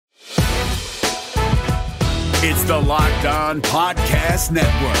It's the Locked On Podcast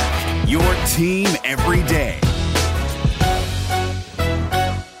Network, your team every day.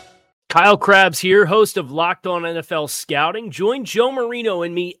 Kyle Krabs here, host of Locked On NFL Scouting. Join Joe Marino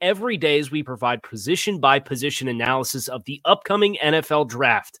and me every day as we provide position-by-position analysis of the upcoming NFL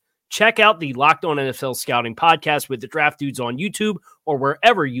Draft. Check out the Locked On NFL Scouting podcast with the Draft Dudes on YouTube or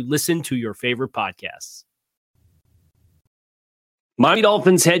wherever you listen to your favorite podcasts. Miami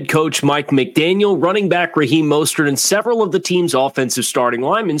Dolphins head coach Mike McDaniel, running back Raheem Mostert, and several of the team's offensive starting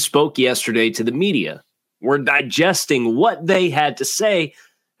linemen spoke yesterday to the media. We're digesting what they had to say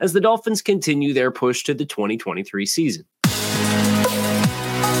as the Dolphins continue their push to the 2023 season.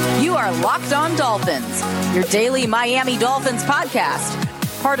 You are Locked On Dolphins, your daily Miami Dolphins podcast,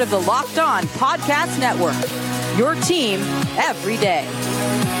 part of the Locked On Podcast Network, your team every day.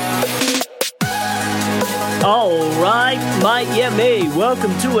 All right, Miami,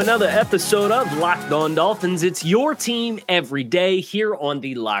 welcome to another episode of Locked On Dolphins. It's your team every day here on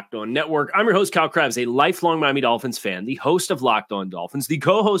the Locked On Network. I'm your host, Kyle Krabs, a lifelong Miami Dolphins fan, the host of Locked On Dolphins, the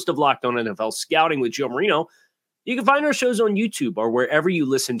co-host of Locked On NFL Scouting with Joe Marino. You can find our shows on YouTube or wherever you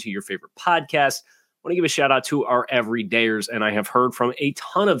listen to your favorite podcasts. I want to give a shout out to our everydayers, and I have heard from a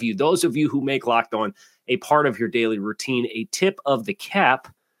ton of you, those of you who make Locked On a part of your daily routine, a tip of the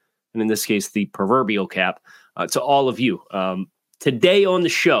cap, and in this case, the proverbial cap, to all of you. Today on the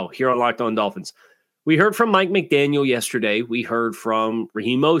show here on Locked On Dolphins, we heard from Mike McDaniel yesterday. We heard from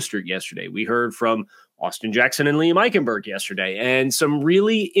Raheem Mostert yesterday. We heard from Austin Jackson and Liam Eichenberg yesterday, and some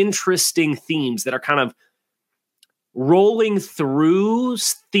really interesting themes that are kind of rolling through,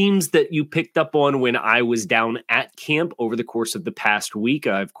 themes that you picked up on when I was down at camp over the course of the past week.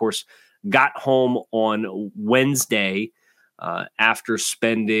 I, of course, got home on Wednesday after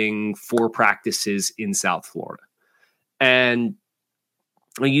spending 4 practices in South Florida. And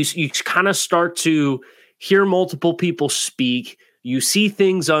you kind of start to hear multiple people speak. You see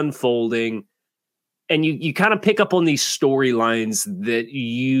things unfolding, and you kind of pick up on these storylines that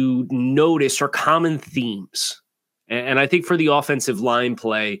you notice are common themes. And I think for the offensive line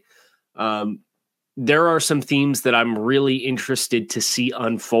play, there are some themes that I'm really interested to see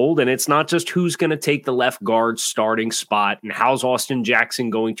unfold. And it's not just who's going to take the left guard starting spot and how's Austin Jackson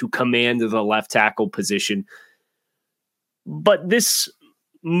going to command the left tackle position. But this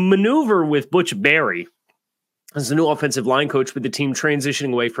maneuver with Butch Barry as the new offensive line coach, with the team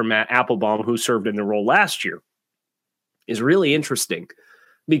transitioning away from Matt Applebaum, who served in the role last year, is really interesting.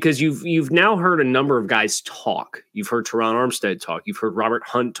 Because you've now heard a number of guys talk. You've heard Teron Armstead talk. You've heard Robert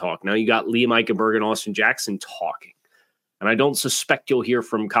Hunt talk. Now you got Liam Eichenberg and Austin Jackson talking. And I don't suspect you'll hear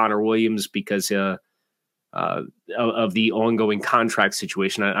from Connor Williams because of the ongoing contract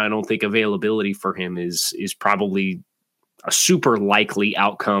situation. I don't think availability for him is probably a super likely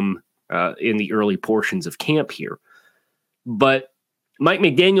outcome in the early portions of camp here. But Mike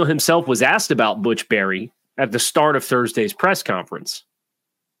McDaniel himself was asked about Butch Barry at the start of Thursday's press conference.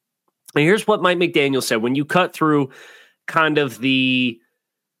 And here's what Mike McDaniel said. When you cut through kind of the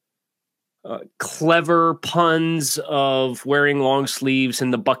clever puns of wearing long sleeves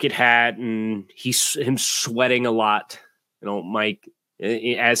and the bucket hat and him sweating a lot, Mike,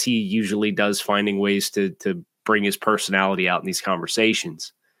 as he usually does, finding ways to bring his personality out in these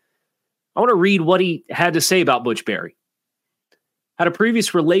conversations. I want to read what he had to say about Butch Barry. Had a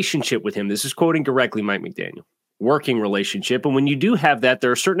previous relationship with him. This is quoting directly Mike McDaniel. Working relationship. And when you do have that, there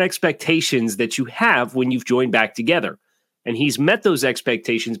are certain expectations that you have when you've joined back together. And he's met those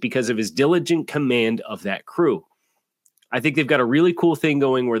expectations because of his diligent command of that crew. I think they've got a really cool thing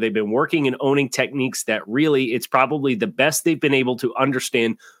going where they've been working and owning techniques that really, it's probably the best they've been able to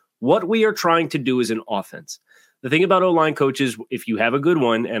understand what we are trying to do as an offense. The thing about O-line coaches, if you have a good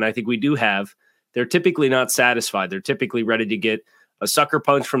one, and I think we do have, they're typically not satisfied. They're typically ready to get a sucker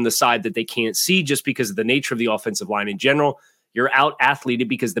punch from the side that they can't see just because of the nature of the offensive line in general. You're out-athleted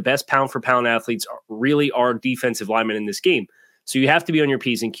because the best pound-for-pound athletes really are defensive linemen in this game. So you have to be on your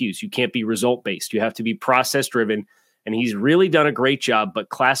P's and Q's. You can't be result-based. You have to be process-driven, and he's really done a great job. But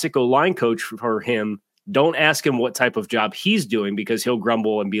classic O-line coach for him, don't ask him what type of job he's doing because he'll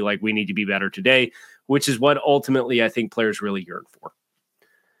grumble and be like, we need to be better today, which is what ultimately I think players really yearn for.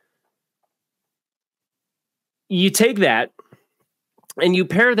 You take that, and you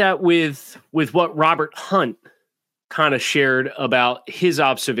pair that with what Robert Hunt kind of shared about his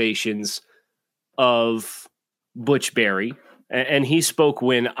observations of Butch Barry. And he spoke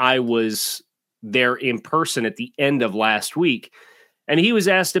when I was there in person at the end of last week. And he was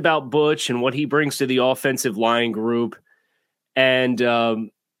asked about Butch and what he brings to the offensive line group.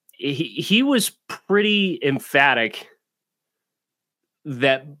 And he was pretty emphatic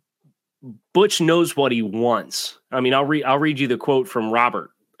that Butch knows what he wants. I mean, I'll read you the quote from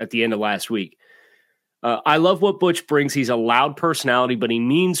Robert at the end of last week. I love what Butch brings. He's a loud personality, but he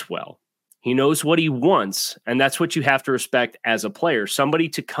means well. He knows what he wants, and that's what you have to respect as a player. Somebody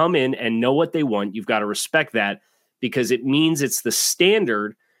to come in and know what they want, you've got to respect that because it means it's the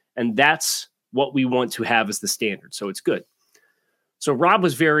standard, and that's what we want to have as the standard. So it's good. So Rob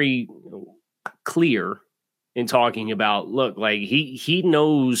was very clear in talking about, look, like he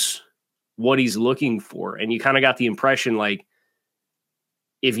knows what he's looking for, and you kind of got the impression like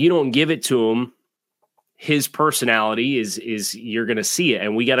if you don't give it to him, his personality is you're going to see it.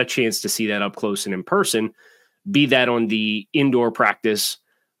 And we got a chance to see that up close and in person, be that on the indoor practice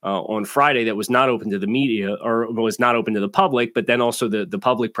on Friday that was not open to the media or was not open to the public, but then also the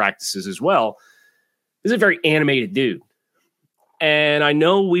public practices as well. He's a very animated dude. And I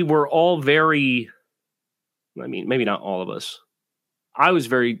know we were all maybe not all of us. I was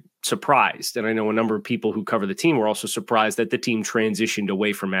very surprised. And I know a number of people who cover the team were also surprised that the team transitioned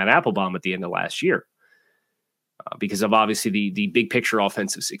away from Matt Applebaum at the end of last year. Because of obviously the big picture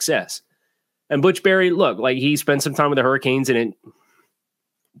offensive success. And Butch Barry, look, like he spent some time with the Hurricanes and it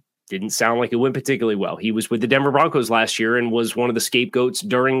didn't sound like it went particularly well. He was with the Denver Broncos last year and was one of the scapegoats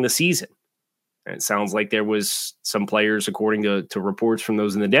during the season. And it sounds like there was some players, according to reports from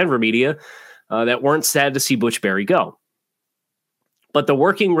those in the Denver media, that weren't sad to see Butch Barry go. But the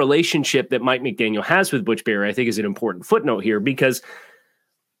working relationship that Mike McDaniel has with Butch Barry, I think, is an important footnote here because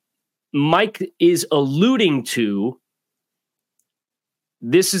Mike is alluding to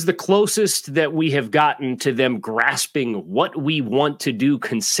this is the closest that we have gotten to them grasping what we want to do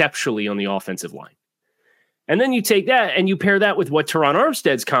conceptually on the offensive line. And then you take that and you pair that with what Teron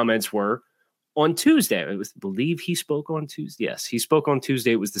Armstead's comments were on Tuesday. I believe he spoke on Tuesday. Yes, he spoke on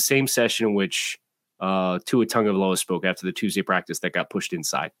Tuesday. It was the same session in which Tua Tagovailoa spoke after the Tuesday practice that got pushed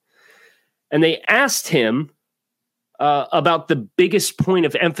inside. And they asked him about the biggest point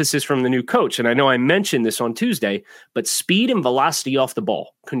of emphasis from the new coach. And I know I mentioned this on Tuesday, but speed and velocity off the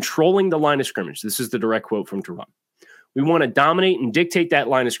ball, controlling the line of scrimmage. This is the direct quote from Teron. We want to dominate and dictate that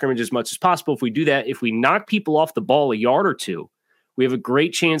line of scrimmage as much as possible. If we do that, if we knock people off the ball a yard or two, we have a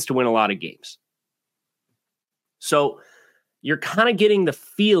great chance to win a lot of games. So you're kind of getting the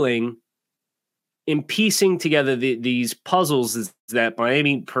feeling in piecing together these puzzles is that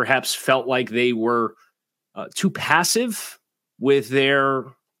Miami perhaps felt like they were too passive with their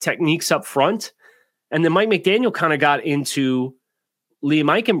techniques up front. And then Mike McDaniel kind of got into Liam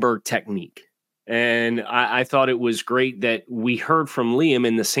Eichenberg technique. And I thought it was great that we heard from Liam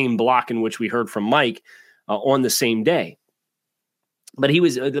in the same block in which we heard from Mike on the same day. But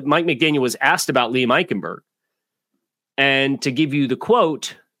Mike McDaniel was asked about Liam Eichenberg. And to give you the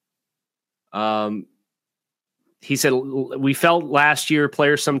quote, he said, we felt last year,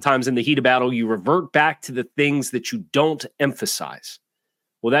 players sometimes in the heat of battle, you revert back to the things that you don't emphasize.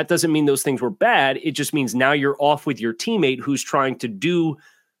 Well, that doesn't mean those things were bad. It just means now you're off with your teammate who's trying to do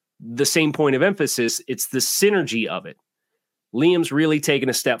the same point of emphasis. It's the synergy of it. Liam's really taken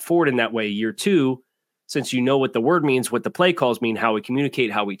a step forward in that way. Year two, since you know what the word means, what the play calls mean, how we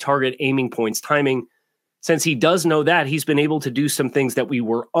communicate, how we target, aiming points, timing. Since he does know that, he's been able to do some things that we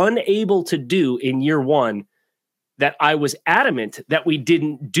were unable to do in year one that I was adamant that we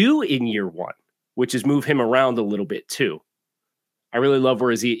didn't do in year one, which is move him around a little bit too. I really love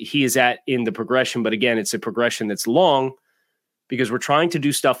where he is at in the progression, but again, it's a progression that's long because we're trying to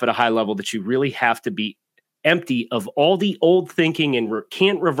do stuff at a high level that you really have to be empty of all the old thinking and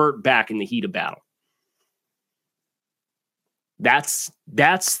can't revert back in the heat of battle. That's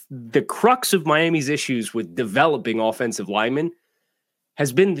the crux of Miami's issues with developing offensive linemen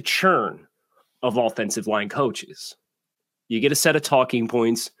has been the churn of offensive line coaches. You get a set of talking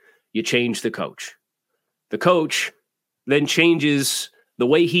points, you change the coach. The coach then changes the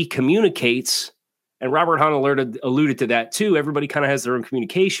way he communicates, and Robert Hunt alluded to that too. Everybody kind of has their own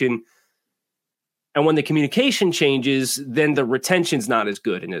communication, and when the communication changes, then the retention's not as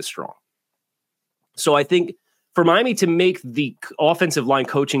good and as strong. So I think for Miami to make the offensive line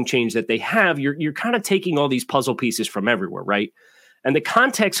coaching change that they have, you're kind of taking all these puzzle pieces from everywhere, right? And the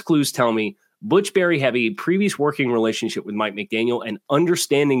context clues tell me Butch Barry had a previous working relationship with Mike McDaniel, and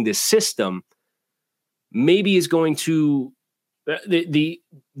understanding this system maybe is going to the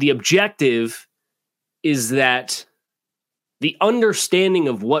objective is that the understanding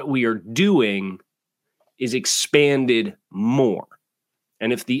of what we are doing is expanded more.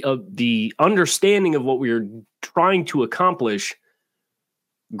 And if the understanding of what we are trying to accomplish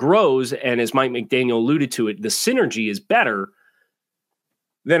grows, and as Mike McDaniel alluded to it, the synergy is better,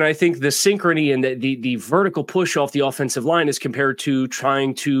 then I think the synchrony and the vertical push off the offensive line is compared to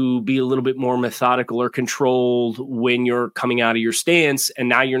trying to be a little bit more methodical or controlled when you're coming out of your stance, and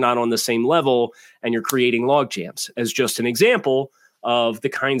now you're not on the same level and you're creating log jams, as just an example of the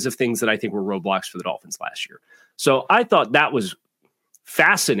kinds of things that I think were roadblocks for the Dolphins last year. So I thought that was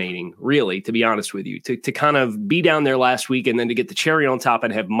fascinating, really, to be honest with you, to kind of be down there last week and then to get the cherry on top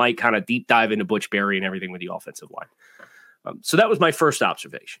and have Mike kind of deep dive into Butch Berry and everything with the offensive line. So that was my first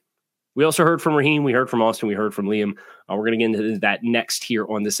observation. We also heard from Raheem, we heard from Austin, we heard from Liam. We're going to get into that next here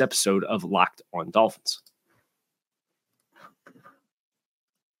on this episode of Locked on Dolphins.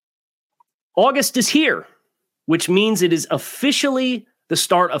 August is here, which means it is officially the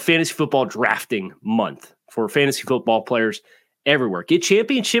start of fantasy football drafting month for fantasy football players everywhere. Get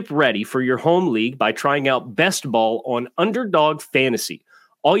championship ready for your home league by trying out Best Ball on Underdog Fantasy.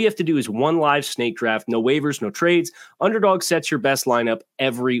 All you have to do is one live snake draft, no waivers, no trades. Underdog sets your best lineup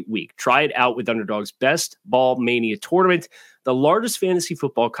every week. Try it out with Underdog's Best Ball Mania Tournament. The largest fantasy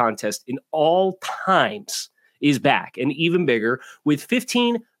football contest in all times is back, and even bigger, with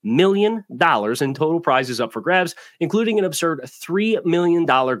 $15 million in total prizes up for grabs, including an absurd $3 million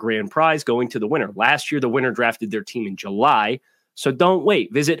grand prize going to the winner. Last year, the winner drafted their team in July. So don't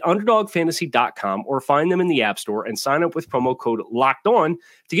wait. Visit UnderdogFantasy.com or find them in the App Store and sign up with promo code LOCKEDON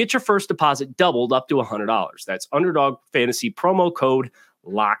to get your first deposit doubled up to $100. That's Underdog Fantasy promo code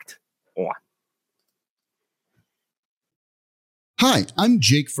LOCKEDON. Hi, I'm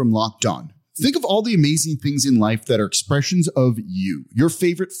Jake from Locked On. Think of all the amazing things in life that are expressions of you, your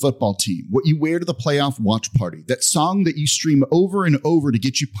favorite football team, what you wear to the playoff watch party, that song that you stream over and over to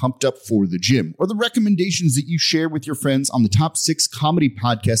get you pumped up for the gym, or the recommendations that you share with your friends on the top 6 comedy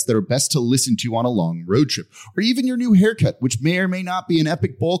podcasts that are best to listen to on a long road trip, or even your new haircut, which may or may not be an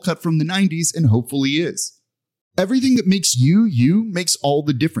epic bowl cut from the 90s and hopefully is. Everything that makes you, you makes all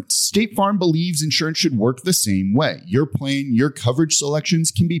the difference. State Farm believes insurance should work the same way. Your plan, your coverage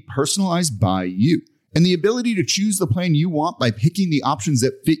selections can be personalized by you. And the ability to choose the plan you want by picking the options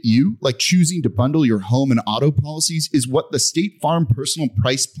that fit you, like choosing to bundle your home and auto policies, is what the State Farm Personal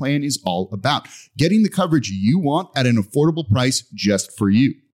Price Plan is all about. Getting the coverage you want at an affordable price just for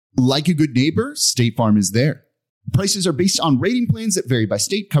you. Like a good neighbor, State Farm is there. Prices are based on rating plans that vary by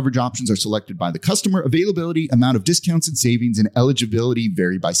state. Coverage options are selected by the customer. Availability, amount of discounts and savings, and eligibility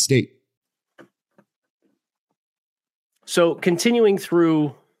vary by state. So continuing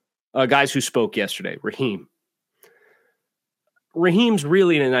through guys who spoke yesterday, Raheem. Raheem's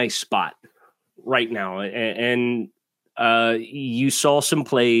really in a nice spot right now. And you saw some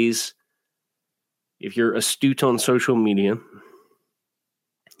plays. If you're astute on social media,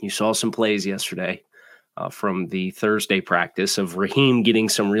 you saw some plays yesterday. From the Thursday practice of Raheem getting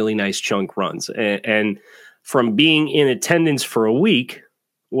some really nice chunk runs. And from being in attendance for a week,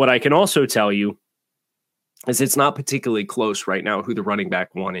 what I can also tell you is it's not particularly close right now who the running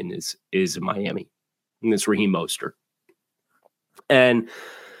back one in is Miami. And it's Raheem Mostert. And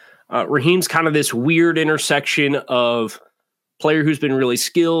Raheem's kind of this weird intersection of player who's been really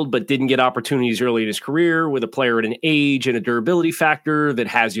skilled but didn't get opportunities early in his career, with a player at an age and a durability factor that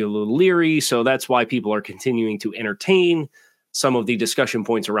has you a little leery. So that's why people are continuing to entertain some of the discussion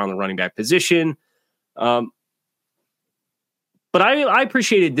points around the running back position. But I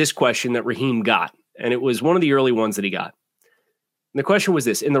appreciated this question that Raheem got, and it was one of the early ones that he got. And the question was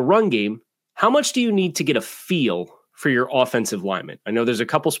this: in the run game, how much do you need to get a feel for your offensive linemen? I know there's a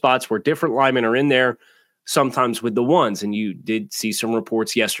couple spots where different linemen are in there, sometimes with the ones, and you did see some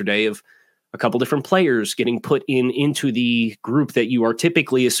reports yesterday of a couple different players getting put into the group that you are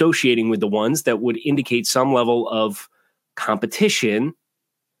typically associating with the ones, that would indicate some level of competition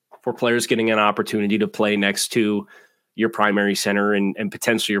for players getting an opportunity to play next to your primary center and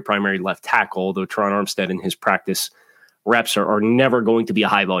potentially your primary left tackle, though Teron Armstead and his practice reps are never going to be a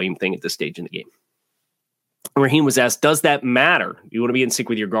high volume thing at this stage in the game. Raheem was asked, does that matter? You want to be in sync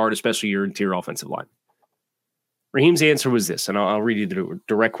with your guard, especially your interior offensive line? Raheem's answer was this, and I'll read you the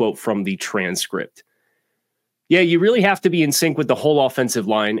direct quote from the transcript. Yeah, you really have to be in sync with the whole offensive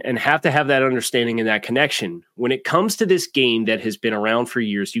line and have to have that understanding and that connection. When it comes to this game that has been around for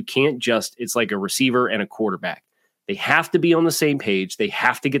years, you can't just, it's like a receiver and a quarterback. They have to be on the same page. They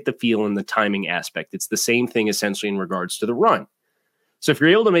have to get the feel and the timing aspect. It's the same thing essentially in regards to the run. So if you're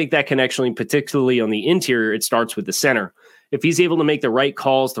able to make that connection, particularly on the interior, it starts with the center. If he's able to make the right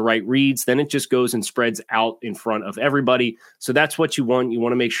calls, the right reads, then it just goes and spreads out in front of everybody. So that's what you want. You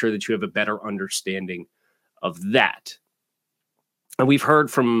want to make sure that you have a better understanding of that. And we've heard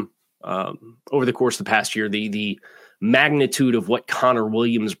from over the course of the past year, the magnitude of what Connor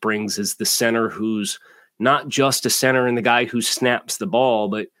Williams brings as the center who's not just a center and the guy who snaps the ball,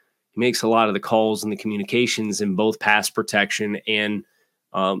 but he makes a lot of the calls and the communications in both pass protection and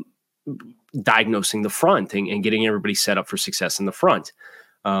diagnosing the front and getting everybody set up for success in the front.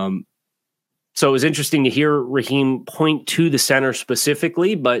 So it was interesting to hear Raheem point to the center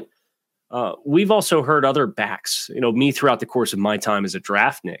specifically, but we've also heard other backs, me throughout the course of my time as a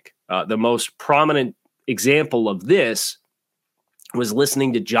draftnik. The most prominent example of this was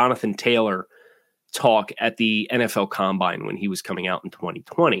listening to Jonathan Taylor talk at the NFL Combine when he was coming out in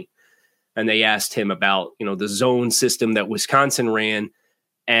 2020. And they asked him about, the zone system that Wisconsin ran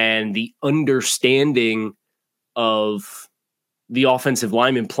and the understanding of the offensive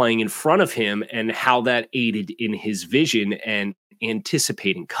lineman playing in front of him and how that aided in his vision and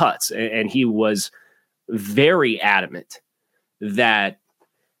anticipating cuts. And he was very adamant that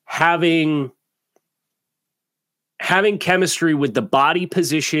having chemistry with the body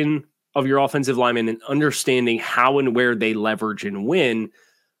position of your offensive lineman and understanding how and where they leverage and win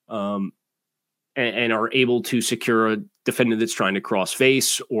and are able to secure a defender that's trying to cross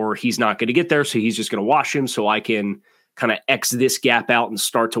face, or he's not going to get there, so he's just going to wash him so I can kind of X this gap out and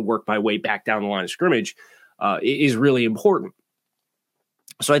start to work my way back down the line of scrimmage is really important.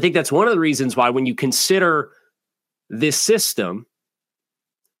 So I think that's one of the reasons why when you consider this system,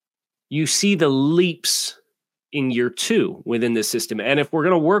 you see the leaps in year two within this system. And if we're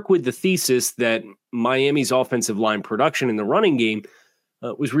going to work with the thesis that Miami's offensive line production in the running game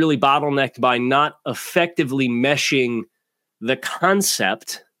was really bottlenecked by not effectively meshing the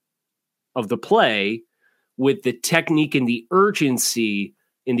concept of the play with the technique and the urgency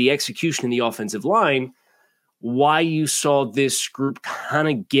in the execution in the offensive line, why you saw this group kind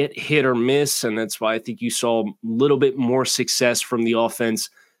of get hit or miss. And that's why I think you saw a little bit more success from the offense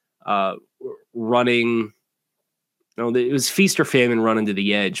running. It was feast or famine running to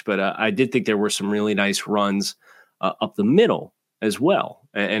the edge, but I did think there were some really nice runs up the middle as well.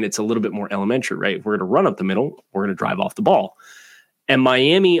 And it's a little bit more elementary, right? If we're going to run up the middle, we're going to drive off the ball. And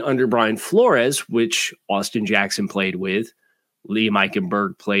Miami under Brian Flores, which Austin Jackson played with, Lee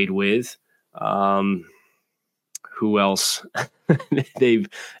Meichenberg played with, who else? They've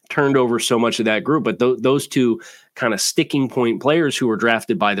turned over so much of that group, but those two kind of sticking point players who were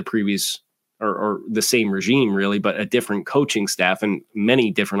drafted by the previous or the same regime, really, but a different coaching staff and many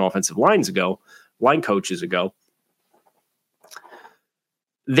different offensive line coaches ago,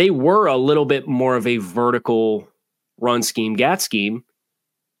 they were a little bit more of a vertical run scheme, GAT scheme,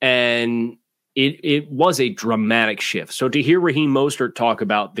 and it was a dramatic shift. So to hear Raheem Mostert talk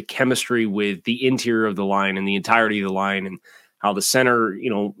about the chemistry with the interior of the line and the entirety of the line and how the center,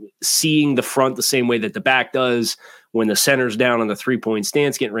 seeing the front the same way that the back does when the center's down on the 3-point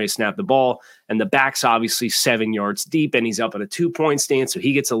stance, getting ready to snap the ball, and the back's obviously 7 yards deep and he's up at a 2-point stance, so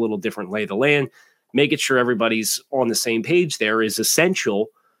he gets a little different lay of the land. Making sure everybody's on the same page there is essential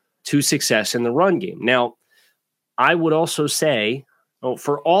to success in the run game. Now, I would also say,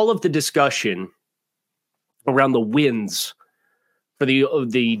 for all of the discussion around the wins for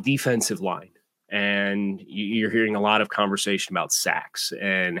the defensive line, and you're hearing a lot of conversation about sacks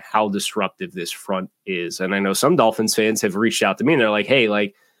and how disruptive this front is. And I know some Dolphins fans have reached out to me and they're like,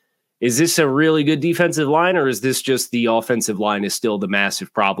 hey, is this a really good defensive line, or is this just the offensive line is still the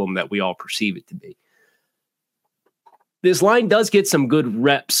massive problem that we all perceive it to be? This line does get some good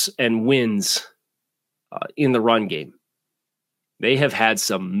reps and wins in the run game. They have had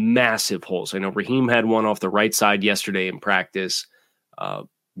some massive holes. I know Raheem had one off the right side yesterday in practice.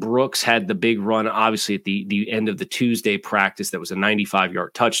 Brooks had the big run, obviously, at the end of the Tuesday practice. That was a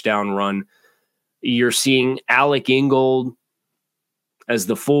 95-yard touchdown run. You're seeing Alec Ingold as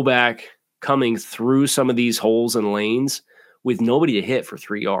the fullback coming through some of these holes and lanes with nobody to hit for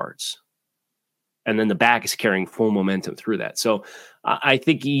 3 yards. And then the back is carrying full momentum through that. So I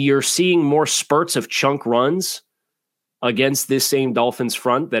think you're seeing more spurts of chunk runs against this same Dolphins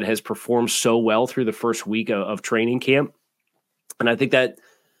front that has performed so well through the first week of training camp. And I think that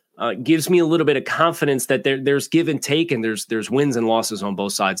gives me a little bit of confidence that there's give and take and there's wins and losses on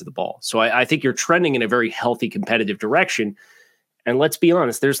both sides of the ball. So I think you're trending in a very healthy, competitive direction. And let's be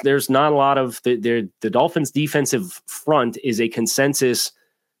honest, there's not a lot of the Dolphins' defensive front is a consensus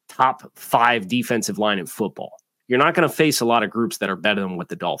top 5 defensive line in football. You're not going to face a lot of groups that are better than what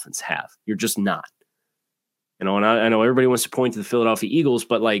the Dolphins have. You're just not. And I know everybody wants to point to the Philadelphia Eagles,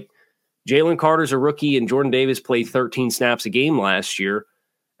 but Jalen Carter's a rookie and Jordan Davis played 13 snaps a game last year,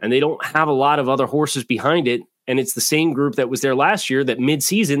 and they don't have a lot of other horses behind it. And it's the same group that was there last year that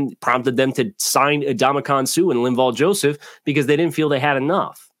midseason prompted them to sign Adamakan Suh and Linval Joseph because they didn't feel they had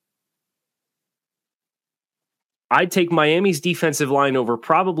enough. I'd take Miami's defensive line over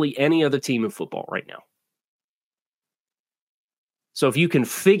probably any other team in football right now. So if you can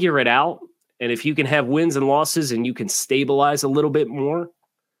figure it out, and if you can have wins and losses and you can stabilize a little bit more,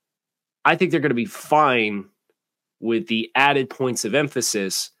 I think they're going to be fine with the added points of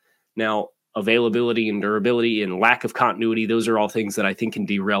emphasis. Now, availability and durability and lack of continuity, those are all things that I think can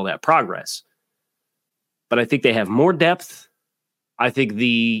derail that progress. But I think they have more depth. I think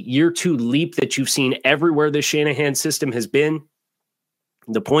the year 2 leap that you've seen everywhere the Shanahan system has been,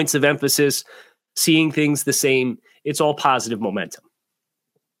 the points of emphasis, seeing things the same, it's all positive momentum.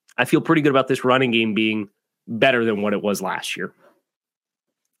 I feel pretty good about this running game being better than what it was last year.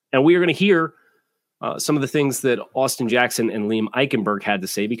 And we are going to hear some of the things that Austin Jackson and Liam Eichenberg had to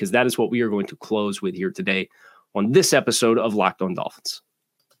say, because that is what we are going to close with here today on this episode of Locked On Dolphins.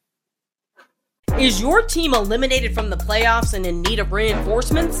 Is your team eliminated from the playoffs and in need of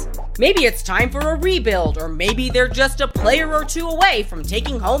reinforcements? Maybe it's time for a rebuild, or maybe they're just a player or two away from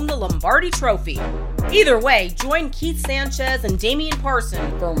taking home the Lombardi Trophy. Either way, join Keith Sanchez and Damian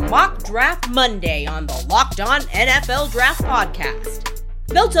Parson for Mock Draft Monday on the Locked On NFL Draft Podcast.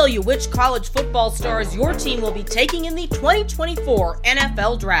 They'll tell you which college football stars your team will be taking in the 2024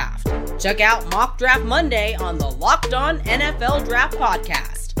 NFL Draft. Check out Mock Draft Monday on the Locked On NFL Draft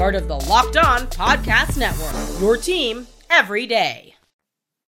Podcast, part of the Locked On Podcast Network, your team every day.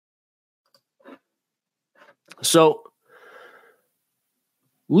 So,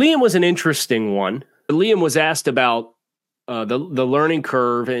 Liam was an interesting one. Liam was asked about the learning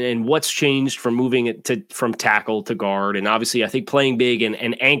curve and what's changed from moving it from tackle to guard. And obviously, I think playing big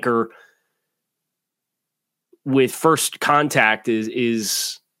and anchor with first contact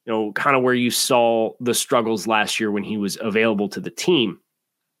is kind of where you saw the struggles last year when he was available to the team.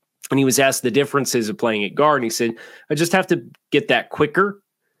 And he was asked the differences of playing at guard. And he said, I just have to get that quicker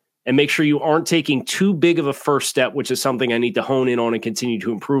and make sure you aren't taking too big of a first step, which is something I need to hone in on and continue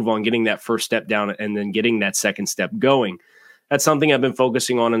to improve on, getting that first step down and then getting that second step going. That's something I've been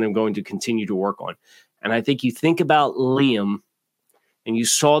focusing on and I'm going to continue to work on. And I think you think about Liam and you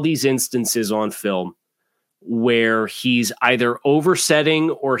saw these instances on film where he's either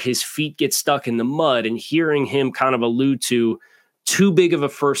oversetting or his feet get stuck in the mud, and hearing him kind of allude to too big of a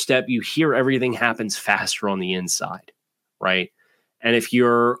first step, you hear everything happens faster on the inside, right? And if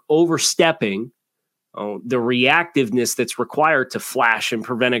you're overstepping, the reactiveness that's required to flash and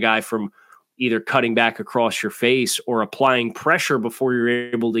prevent a guy from either cutting back across your face or applying pressure before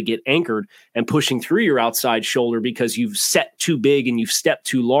you're able to get anchored and pushing through your outside shoulder because you've set too big and you've stepped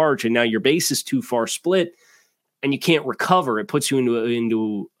too large and now your base is too far split and you can't recover. It puts you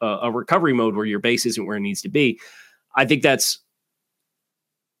into a recovery mode where your base isn't where it needs to be. I think that's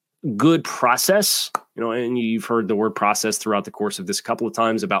good process, and you've heard the word process throughout the course of this a couple of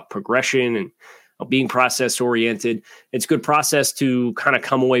times about progression and being process oriented. It's good process to kind of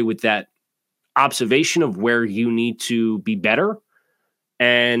come away with that observation of where you need to be better.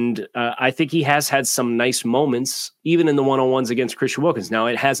 And I think he has had some nice moments, even in the one-on-ones against Christian Wilkins. Now,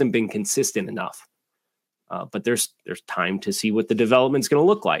 it hasn't been consistent enough, but there's time to see what the development's going to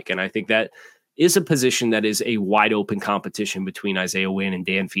look like. And I think that is a position that is a wide open competition between Isaiah Wynn and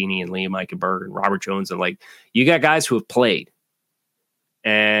Dan Feeney and Liam Eichenberg and Robert Jones. And you got guys who have played.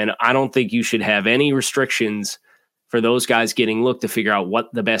 And I don't think you should have any restrictions for those guys getting looked to figure out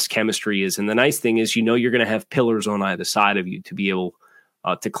what the best chemistry is. And the nice thing is, you're going to have pillars on either side of you to be able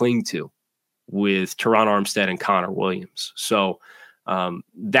to cling to with Teron Armstead and Connor Williams. So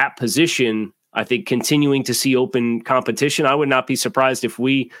that position, I think, continuing to see open competition. I would not be surprised if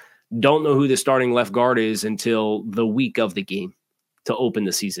we don't know who the starting left guard is until the week of the game to open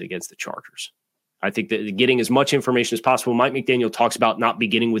the season against the Chargers. I think that getting as much information as possible. Mike McDaniel talks about not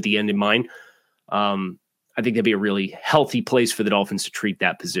beginning with the end in mind. I think that'd be a really healthy place for the Dolphins to treat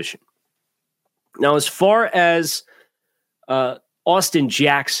that position. Now, as far as Austin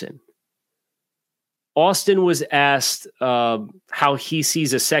Jackson, Austin was asked how he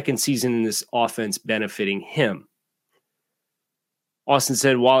sees a second season in this offense benefiting him. Austin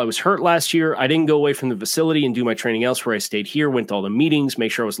said, while I was hurt last year, I didn't go away from the facility and do my training elsewhere. I stayed here, went to all the meetings,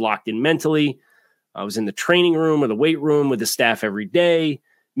 make sure I was locked in mentally. I was in the training room or the weight room with the staff every day,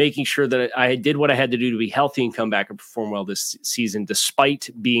 making sure that I did what I had to do to be healthy and come back and perform well this season, despite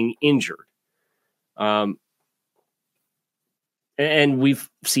being injured. And we've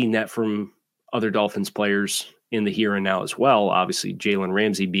seen that from other Dolphins players in the here and now as well. Obviously, Jalen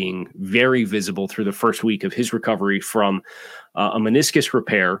Ramsey being very visible through the first week of his recovery from a meniscus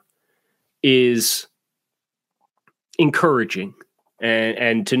repair is encouraging.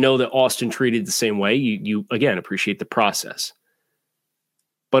 And to know that Austin treated the same way, you again, appreciate the process.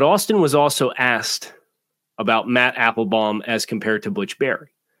 But Austin was also asked about Matt Applebaum as compared to Butch Barry.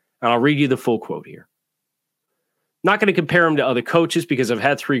 And I'll read you the full quote here. Not going to compare him to other coaches because I've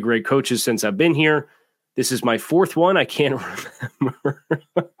had 3 great coaches since I've been here. This is my 4th one. I can't remember.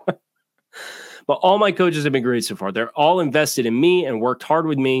 But all my coaches have been great so far. They're all invested in me and worked hard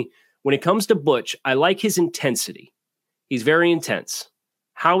with me. When it comes to Butch, I like his intensity. He's very intense.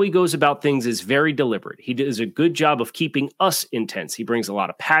 How he goes about things is very deliberate. He does a good job of keeping us intense. He brings a lot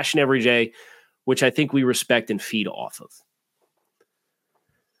of passion every day, which I think we respect and feed off of.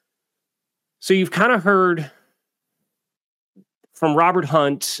 So you've kind of heard from Robert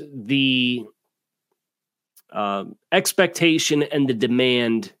Hunt the expectation and the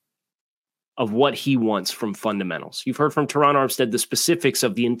demand of what he wants from fundamentals. You've heard from Teron Armstead the specifics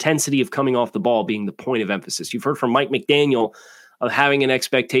of the intensity of coming off the ball being the point of emphasis. You've heard from Mike McDaniel of having an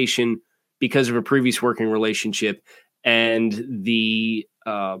expectation because of a previous working relationship and the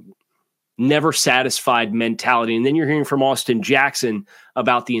never satisfied mentality. And then you're hearing from Austin Jackson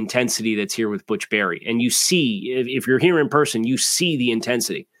about the intensity that's here with Butch Barry. And you see, if you're here in person, you see the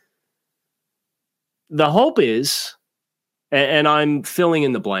intensity. The hope is, and I'm filling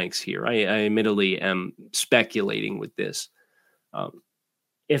in the blanks here, I admittedly am speculating with this.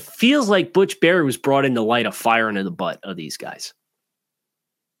 It feels like Butch Barry was brought in to light a fire into the butt of these guys,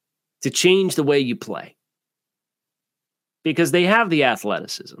 to change the way you play. Because they have the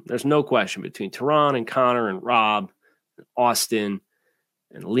athleticism. There's no question between Teron and Connor and Rob and Austin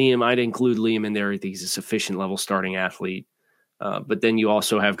and Liam. I'd include Liam in there. I think he's a sufficient level starting athlete. But then you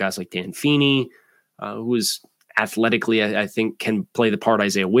also have guys like Dan Feeney, who is athletically, I think, can play the part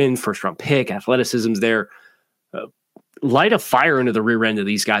Isaiah Wynn, first-round pick. Athleticism's there. Light a fire into the rear end of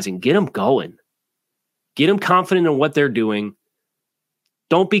these guys and get them going. Get them confident in what they're doing.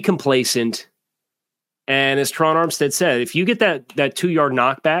 Don't be complacent. And as Teron Armstead said, if you get that 2-yard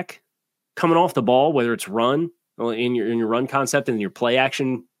knockback coming off the ball, whether it's run in your run concept and your play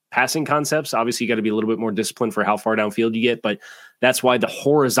action passing concepts, obviously you got to be a little bit more disciplined for how far downfield you get. But that's why the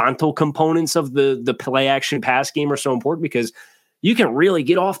horizontal components of the play action pass game are so important, because you can really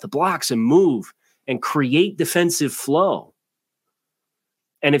get off the blocks and move and create defensive flow.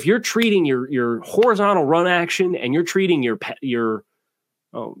 And if you're treating your horizontal run action and you're treating your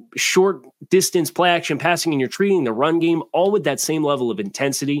short distance play action passing and you're treating the run game all with that same level of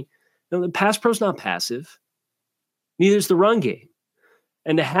intensity, the pass pro's not passive. Neither is the run game.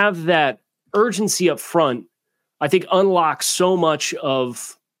 And to have that urgency up front, I think unlocks so much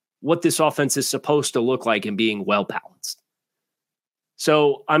of what this offense is supposed to look like in being well balanced.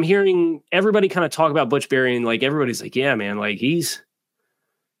 So I'm hearing everybody kind of talk about Butch Barry, and like everybody's like, yeah, man, like he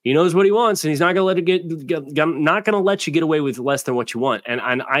knows what he wants, and he's not going to let you get away with less than what you want. And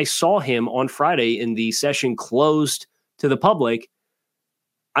I saw him on Friday in the session closed to the public.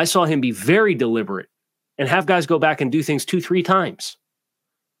 I saw him be very deliberate and have guys go back and do things 2-3 times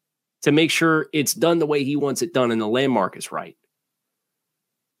to make sure it's done the way he wants it done and the landmark is right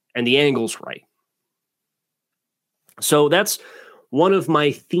and the angle's right. So that's one of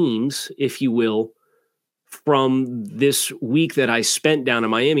my themes, if you will, from this week that I spent down in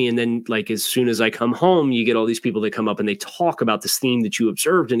Miami. And then, like, as soon as I come home, you get all these people that come up and they talk about this theme that you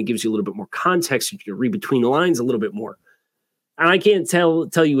observed, and it gives you a little bit more context. You can read between the lines a little bit more. And I can't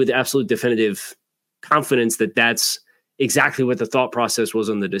tell you with absolute definitive confidence that that's exactly what the thought process was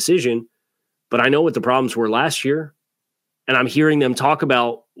on the decision, but I know what the problems were last year. And I'm hearing them talk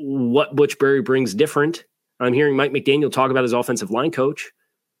about what Butch Barry brings different. I'm hearing Mike McDaniel talk about his offensive line coach.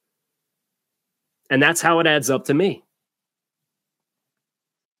 And that's how it adds up to me.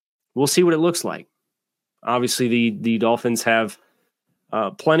 We'll see what it looks like. Obviously, the Dolphins have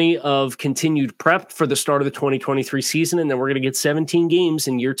plenty of continued prep for the start of the 2023 season, and then we're going to get 17 games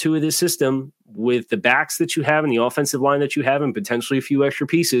in year 2 of this system with the backs that you have and the offensive line that you have and potentially a few extra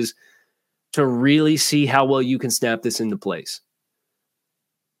pieces to really see how well you can snap this into place.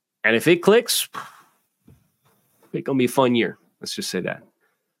 And if it clicks, it's going to be a fun year. Let's just say that.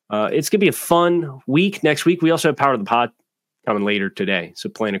 It's going to be a fun week. Next week, we also have Power of the Pod coming later today. So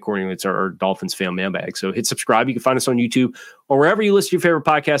plan accordingly. It's our Dolphins fan mailbag. So hit subscribe. You can find us on YouTube or wherever you listen to your favorite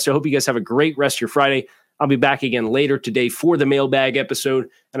podcast. So I hope you guys have a great rest of your Friday. I'll be back again later today for the mailbag episode,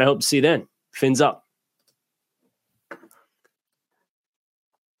 and I hope to see you then. Fins up.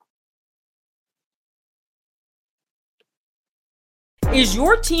 Is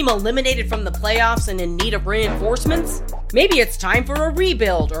your team eliminated from the playoffs and in need of reinforcements? Maybe it's time for a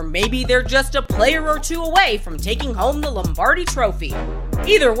rebuild, or maybe they're just a player or two away from taking home the Lombardi Trophy.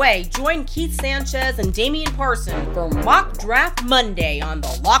 Either way, join Keith Sanchez and Damian Parson for Mock Draft Monday on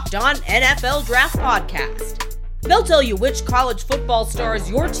the Locked On NFL Draft Podcast. They'll tell you which college football stars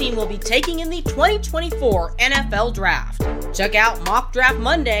your team will be taking in the 2024 NFL Draft. Check out Mock Draft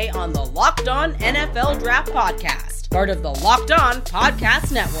Monday on the Locked On NFL Draft Podcast. part of the Locked On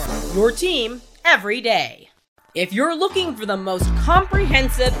Podcast Network, your team every day. If you're looking for the most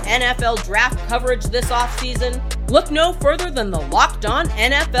comprehensive NFL draft coverage this offseason, look no further than the Locked On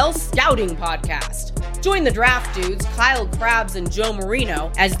NFL Scouting Podcast. Join the draft dudes, Kyle Krabs and Joe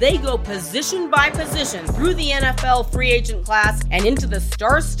Marino, as they go position by position through the NFL free agent class and into the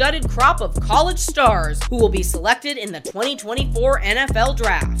star-studded crop of college stars who will be selected in the 2024 NFL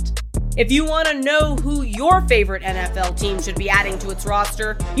Draft. If you want to know who your favorite NFL team should be adding to its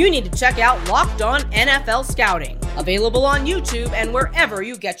roster, you need to check out Locked On NFL Scouting, available on YouTube and wherever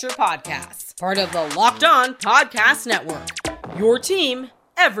you get your podcasts. Part of the Locked On Podcast Network, your team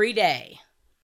every day.